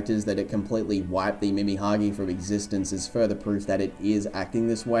characters that it completely wiped the Mimihagi from existence is further proof that it is acting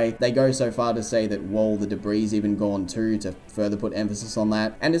this way. They go so far to say that, whoa, the debris is even gone too, to further put emphasis on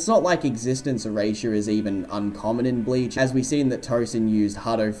that. And it's not like existence erasure is even uncommon in Bleach, as we've seen that Tosin used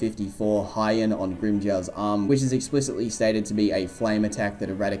Hado 54 Hyen on Grimjao's arm, which is explicitly stated to be a flame attack that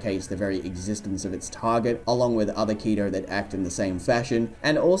eradicates the very existence of its target, along with other Kido that act in the same fashion.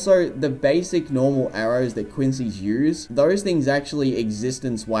 And also, the basic normal arrows that Quincy's use, those things actually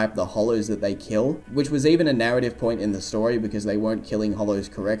existence wipe the hollows that they kill, which was even a narrative point in the story because they weren't killing hollows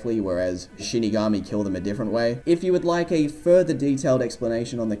correctly, whereas Shinigami kill them a different way. If you would like a further detailed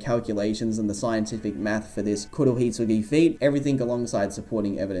explanation on the calculations and the scientific math for this Kurohitsugi feat, everything alongside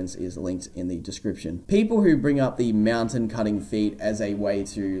supporting evidence is linked in the description. People who bring up the mountain cutting feat as a way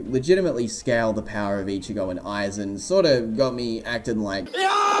to legitimately scale the power of Ichigo and Aizen sort of got me acting like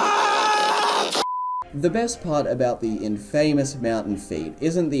The best part about the infamous mountain feat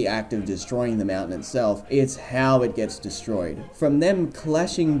isn't the act of destroying the mountain itself, it's how it gets destroyed. From them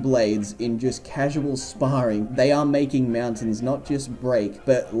clashing blades in just casual sparring, they are making mountains not just break,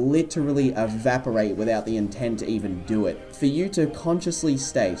 but literally evaporate without the intent to even do it. For you to consciously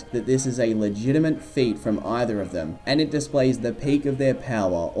state that this is a legitimate feat from either of them, and it displays the peak of their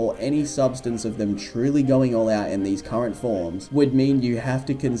power or any substance of them truly going all out in these current forms, would mean you have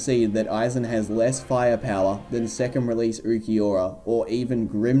to concede that Aizen has less firepower than second release Ukiura or even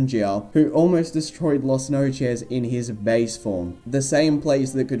Grimjiao, who almost destroyed Los Noches in his base form, the same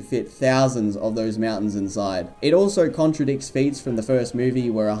place that could fit thousands of those mountains inside. It also contradicts feats from the first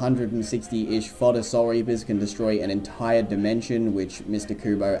movie where 160-ish fodder Soul Reapers can destroy an entire dimension, which Mr.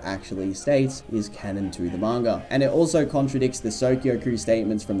 Kubo actually states is canon to the manga. And it also contradicts the Sokyoku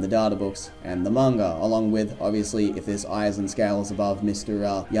statements from the data books and the manga, along with, obviously, if this Aizen scales above Mr.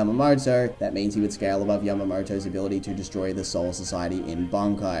 Yamamoto, that means he would scale above Yamamoto's ability to destroy the Soul Society in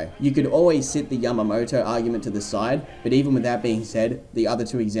Bankai. You could always sit the Yamamoto argument to the side, but even with that being said, the other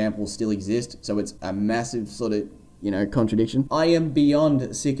two examples still exist, so it's a massive sort of contradiction. I am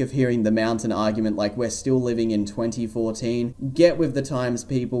beyond sick of hearing the mountain argument like we're still living in 2014. Get with the times,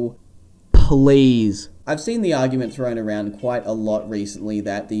 people. Please. I've seen the argument thrown around quite a lot recently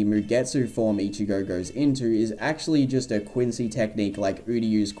that the Mugetsu form Ichigo goes into is actually just a Quincy technique like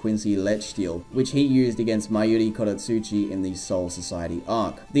Uryu's Quincy Lech Steel, which he used against Mayuri Korotsuchi in the Soul Society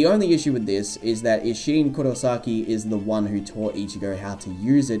arc. The only issue with this is that Isshin Kurosaki is the one who taught Ichigo how to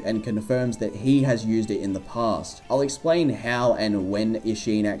use it and confirms that he has used it in the past. I'll explain how and when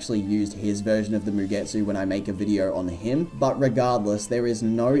Isshin actually used his version of the Mugetsu when I make a video on him, but regardless, there is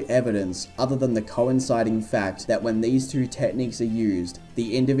no evidence other than the coinciding fact that when these two techniques are used,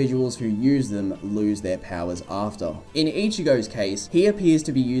 the individuals who use them lose their powers after. In Ichigo's case, he appears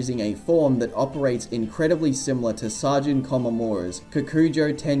to be using a form that operates incredibly similar to Sajin Komamura's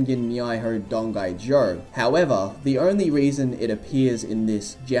Kokujo Tengen Myaiho Dongai Jo. However, the only reason it appears in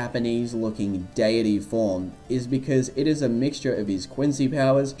this Japanese-looking deity form is because it is a mixture of his Quincy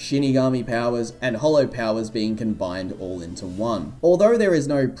powers, Shinigami powers, and Hollow powers being combined all into one. Although there is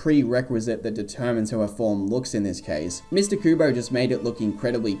no prerequisite that determines how a form looks in this case, Mr. Kubo just made it look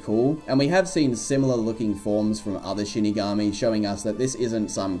incredibly cool, and we have seen similar looking forms from other Shinigami showing us that this isn't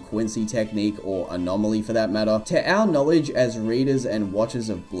some Quincy technique or anomaly for that matter. To our knowledge as readers and watchers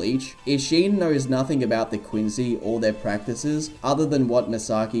of Bleach, Isshin knows nothing about the Quincy or their practices other than what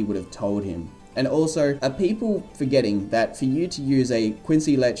Misaki would have told him. And also, are people forgetting that for you to use a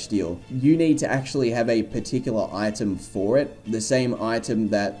Quincy Lech Steel, you need to actually have a particular item for it, the same item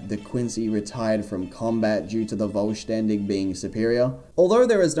that the Quincy retired from combat due to the Vollständig being superior? Although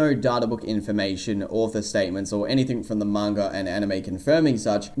there is no databook information, author statements, or anything from the manga and anime confirming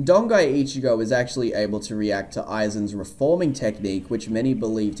such, Dangai Ichigo is actually able to react to Aizen's reforming technique, which many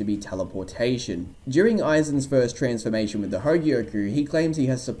believe to be teleportation. During Aizen's first transformation with the Hogyoku, he claims he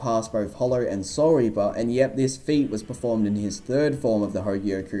has surpassed both Hollow and Soul Reaper, and yet this feat was performed in his third form of the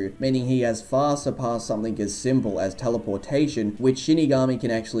Hogyoku, meaning he has far surpassed something as simple as teleportation, which Shinigami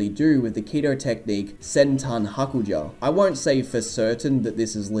can actually do with the Kido technique Sentan Hakuja. I won't say for certain that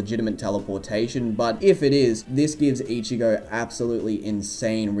this is legitimate teleportation, but if it is, this gives Ichigo absolutely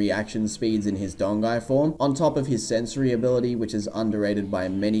insane reaction speeds in his Dangai form, on top of his sensory ability, which is underrated by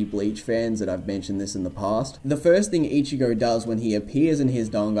many Bleach fans, and I've mentioned this in the past. The first thing Ichigo does when he appears in his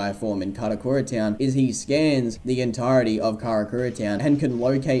Dangai form in Katakura Karakura Town is he scans the entirety of Karakura Town and can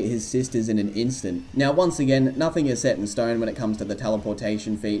locate his sisters in an instant. Now, once again, nothing is set in stone when it comes to the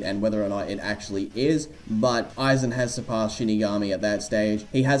teleportation feat and whether or not it actually is, but Aizen has surpassed Shinigami at that stage.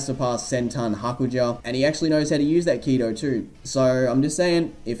 He has surpassed Sentan Hakuja, and he actually knows how to use that Kido too. So I'm just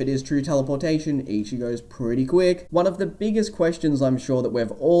saying, if it is true teleportation, Ichigo's pretty quick. One of the biggest questions I'm sure that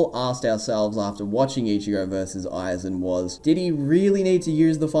we've all asked ourselves after watching Ichigo versus Aizen was, did he really need to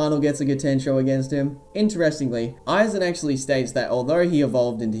use the final Getsuga Tensho against him? Interestingly, Aizen actually states that although he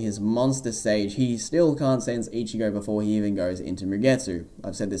evolved into his monster stage, he still can't sense Ichigo before he even goes into Mugetsu.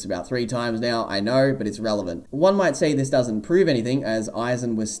 I've said this about 3 times now, I know, but it's relevant. One might say this doesn't prove anything, as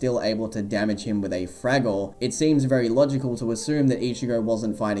Aizen was still able to damage him with a fragor. It seems very logical to assume that Ichigo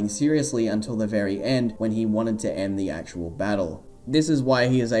wasn't fighting seriously until the very end when he wanted to end the actual battle. This is why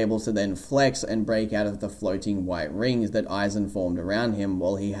he is able to then flex and break out of the floating white rings that Aizen formed around him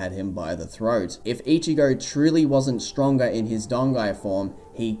while he had him by the throat. If Ichigo truly wasn't stronger in his Dangai form,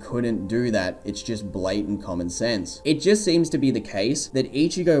 he couldn't do that. It's just blatant common sense. It just seems to be the case that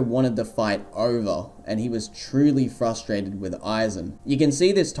Ichigo wanted the fight over, and he was truly frustrated with Aizen. You can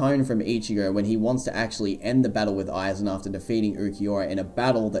see this tone from Ichigo when he wants to actually end the battle with Aizen after defeating Ukiura in a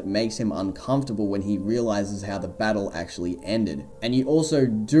battle that makes him uncomfortable when he realizes how the battle actually ended. And you also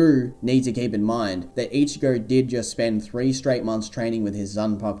do need to keep in mind that Ichigo did just spend 3 straight months training with his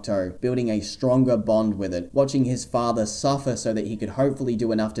Zanpakuto, building a stronger bond with it, watching his father suffer so that he could hopefully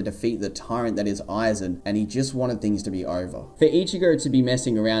do enough to defeat the tyrant that is Aizen, and he just wanted things to be over. For Ichigo to be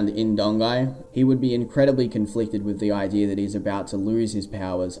messing around in Dangai, he would be incredibly conflicted with the idea that he's about to lose his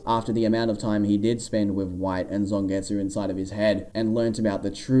powers after the amount of time he did spend with White and Zangetsu inside of his head and learnt about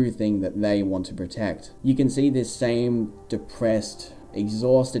the true thing that they want to protect. You can see this same depressed,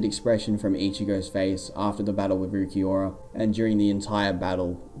 exhausted expression from Ichigo's face after the battle with Ukiura and during the entire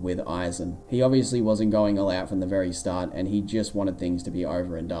battle with Aizen. He obviously wasn't going all out from the very start, and he just wanted things to be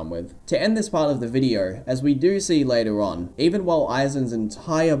over and done with. To end this part of the video, as we do see later on, even while Aizen's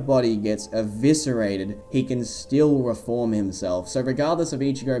entire body gets eviscerated, he can still reform himself. So regardless of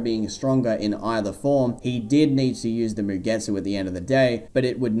Ichigo being stronger in either form, he did need to use the Mugetsu at the end of the day, but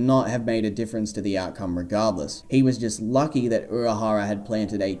it would not have made a difference to the outcome regardless. He was just lucky that Urahara had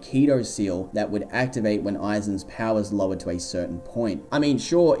planted a Kido seal that would activate when Aizen's powers lowered to a certain point. I mean,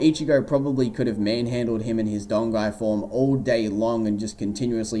 sure, Ichigo probably could have manhandled him in his Dangai form all day long and just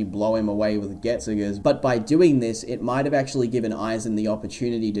continuously blow him away with Getsugas, but by doing this, it might have actually given Aizen the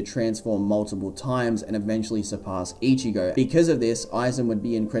opportunity to transform multiple times and eventually surpass Ichigo. Because of this, Aizen would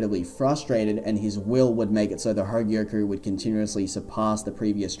be incredibly frustrated, and his will would make it so the Hogyoku would continuously surpass the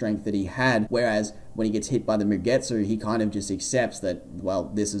previous strength that he had, whereas when he gets hit by the Mugetsu, he kind of just accepts that,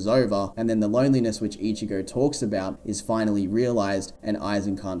 well, this is over, and then the loneliness which Ichigo talks about is finally realized, and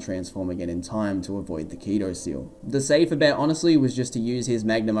Aizen can't transform again in time to avoid the Kido seal. The safer bet, honestly, was just to use his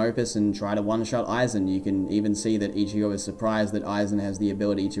magnum opus and try to one-shot Aizen. You can even see that Ichigo is surprised that Aizen has the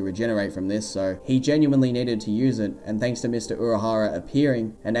ability to regenerate from this, so he genuinely needed to use it, and thanks to Mr. Urahara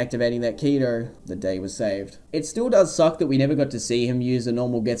appearing and activating that Kido, the day was saved. It still does suck that we never got to see him use a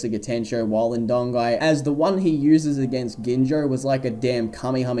normal Getsuga Tensho while in Dangai, as the one he uses against Ginjo was like a damn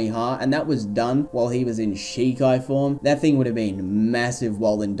Kamehameha, and that was done while he was in Shikai form. That thing would have been massive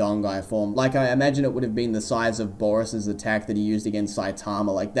while in Dangai form. Like, I imagine it would have been the size of Boris's attack that he used against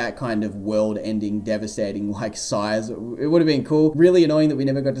Saitama, like that kind of world-ending, devastating, like, size. It would have been cool. Really annoying that we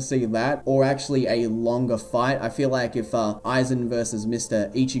never got to see that, or actually a longer fight. I feel like if Aizen versus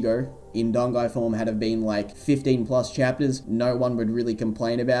Mr. Ichigo in Dangai form had have been like 15 plus chapters, no one would really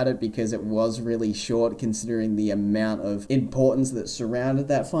complain about it because it was really short considering the amount of importance that surrounded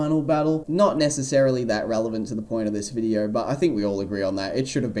that final battle. Not necessarily that relevant to the point of this video, but I think we all agree on that. It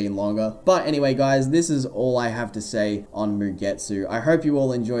should have been longer. But anyway, guys, this is all I have to say on Mugetsu. I hope you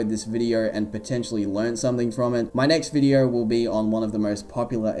all enjoyed this video and potentially learned something from it. My next video will be on one of the most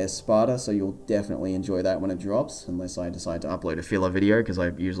popular Espada, so you'll definitely enjoy that when it drops, unless I decide to upload a filler video, because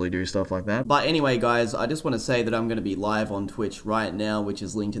I usually do stuff like that. But anyway, guys, I just want to say that I'm going to be live on Twitch right now, which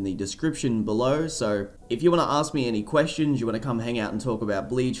is linked in the description below. So if you want to ask me any questions, you want to come hang out and talk about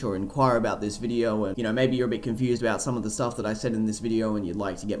Bleach or inquire about this video, and, you know, maybe you're a bit confused about some of the stuff that I said in this video and you'd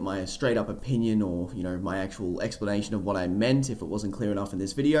like to get my straight up opinion or, you know, my actual explanation of what I meant if it wasn't clear enough in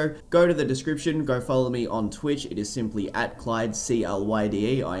this video, go to the description, go follow me on Twitch. It is simply @Clyde,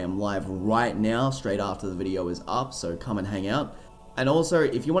 CLYDE. I am live right now, straight after the video is up, so come and hang out. And also,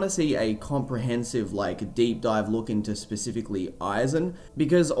 if you want to see a comprehensive, like, deep dive look into specifically Aizen,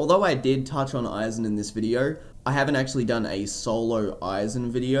 because although I did touch on Aizen in this video, I haven't actually done a solo Aizen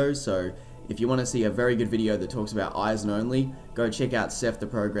video, so If you want to see a very good video that talks about Aizen only, go check out Seth the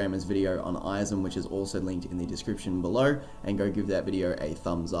Programmer's video on Aizen, which is also linked in the description below, and go give that video a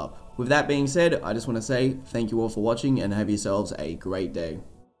thumbs up. With that being said, I just want to say thank you all for watching and have yourselves a great day.